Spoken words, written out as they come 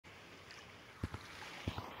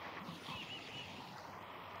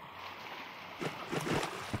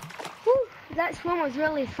that swim was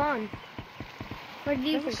really fun. What did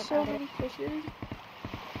you think about so it? many fishes.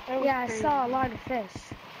 Yeah, crazy. I saw a lot of fish.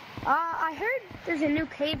 I heard there's a new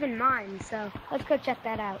cave in mine, so let's go check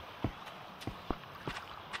that out.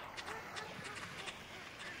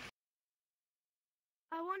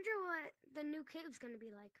 I wonder what the new cave's gonna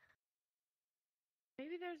be like.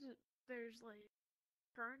 Maybe there's like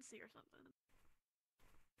currency or something.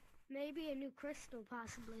 Maybe a new crystal,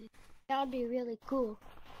 possibly. That would be really cool.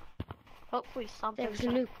 Hopefully something. There's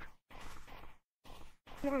a new.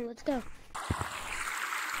 Come on, let's go.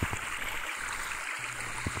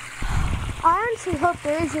 I honestly hope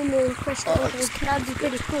there is a new crystal. That'd be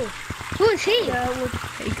pretty cool. Who is he?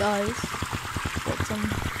 Hey guys, got some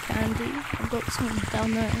candy. I've got some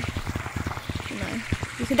down there. You know,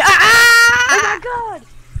 you could. Oh my god!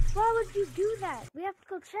 Why would you do that? We have to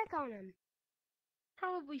go check on him.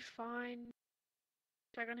 Probably fine.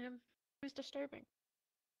 Check on him. Who's disturbing?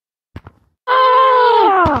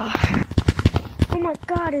 Oh my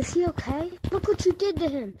god, is he okay? Look what you did to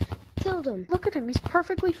him. Killed him. Look at him. He's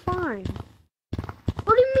perfectly fine.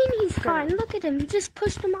 What do you mean he's fine? Look at him. You just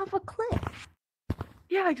pushed him off a cliff.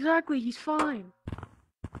 Yeah, exactly. He's fine.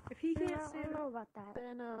 If he can't I don't know about that.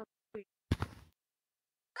 then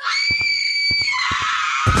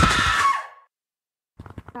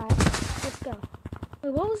Alright, let's go.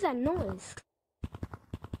 Wait, what was that noise?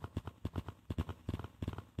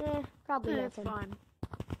 Probably it's nothing. fine.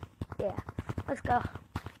 Yeah, let's go.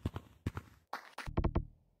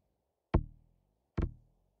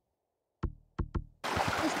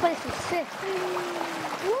 This place is sick.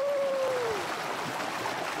 Woo!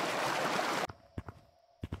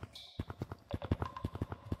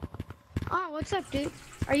 Oh, what's up, dude?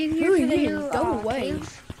 Are you here for the new Go away.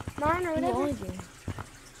 cave mine or whatever? Who are you?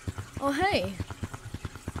 Oh hey.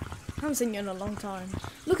 I haven't seen you in a long time.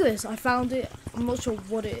 Look at this, I found it. I'm not sure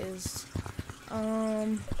what it is.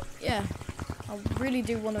 Yeah. I really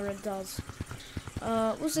do wonder what it does.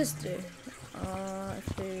 What's this do?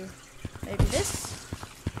 Do maybe this?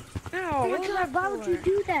 Oh my god, why would you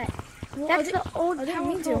do that? Well, That's the old I didn't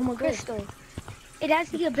mean to. Oh powerful my god. crystal. It has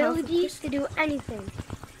the ability to do anything.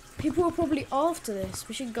 People are probably after this.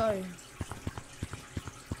 We should go.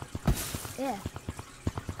 Yeah.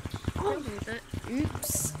 Oh.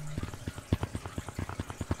 Oops.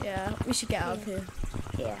 Yeah, we should get out of here.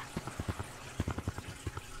 Yeah.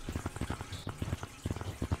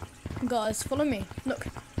 Guys, follow me. Look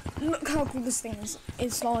how cool this thing is.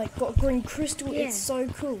 It's like got a green crystal. Yeah. It's so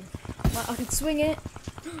cool. Like I can swing it.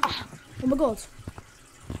 Oh my god.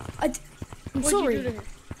 I'm sorry. You do to him?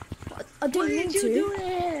 I didn't mean What did you to. do to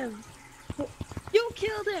him? You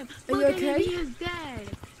killed him. Are Look you at okay? him. He is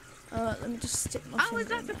dead. Let me just stick my How finger is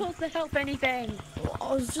that in there. supposed to help anything?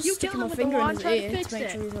 I was just You sticking kill my him with the finger in wand, his try to ear fix to make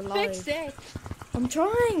it. sure he's alive. Fix it. I'm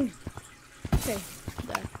trying. Okay,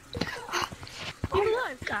 there. He's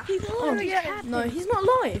alive. He's alive again. No, he's not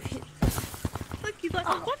alive. Look, he's like,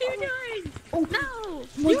 what are you doing? Oh No.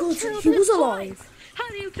 my You god, killed he him was twice. alive. How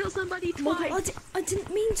do you kill somebody Oh my twice? god, I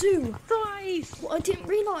didn't mean to. Twice. Well, I didn't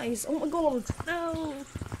realise. Oh my god. No.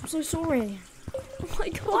 I'm so sorry. Oh my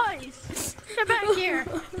god. Twice. Come back here.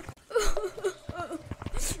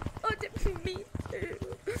 I didn't mean to.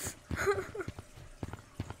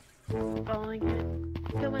 Following him.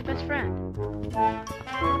 Kill my best friend.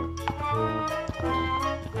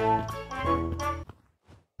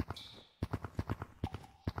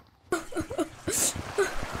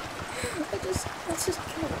 Let's just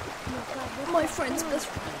kill my friend's best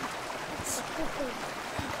friend.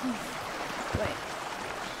 Wait,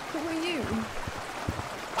 who are you?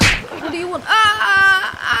 What do you want?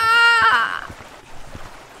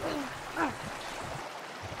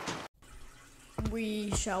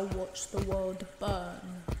 We shall watch the world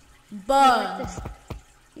burn. Burn!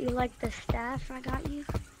 You like the staff I got you,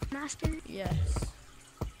 Master? Yes,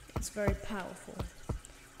 it's very powerful.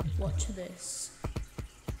 Watch this.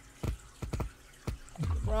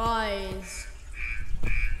 Rise.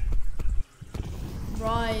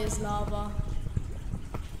 Rise, lava.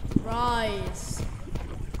 Rise.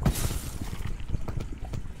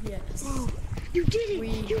 Yes. Oh, you did it! We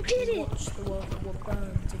You did it! watch the world will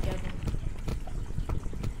burn together.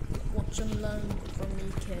 Watch and learn from me,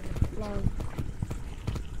 kid. Learn.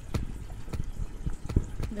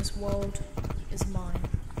 This world is mine.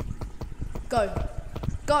 Go.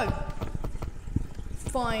 Go.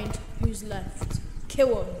 Find who's left.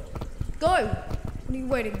 Kill him. Go. What are you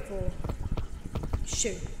waiting for?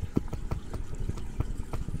 Shoot.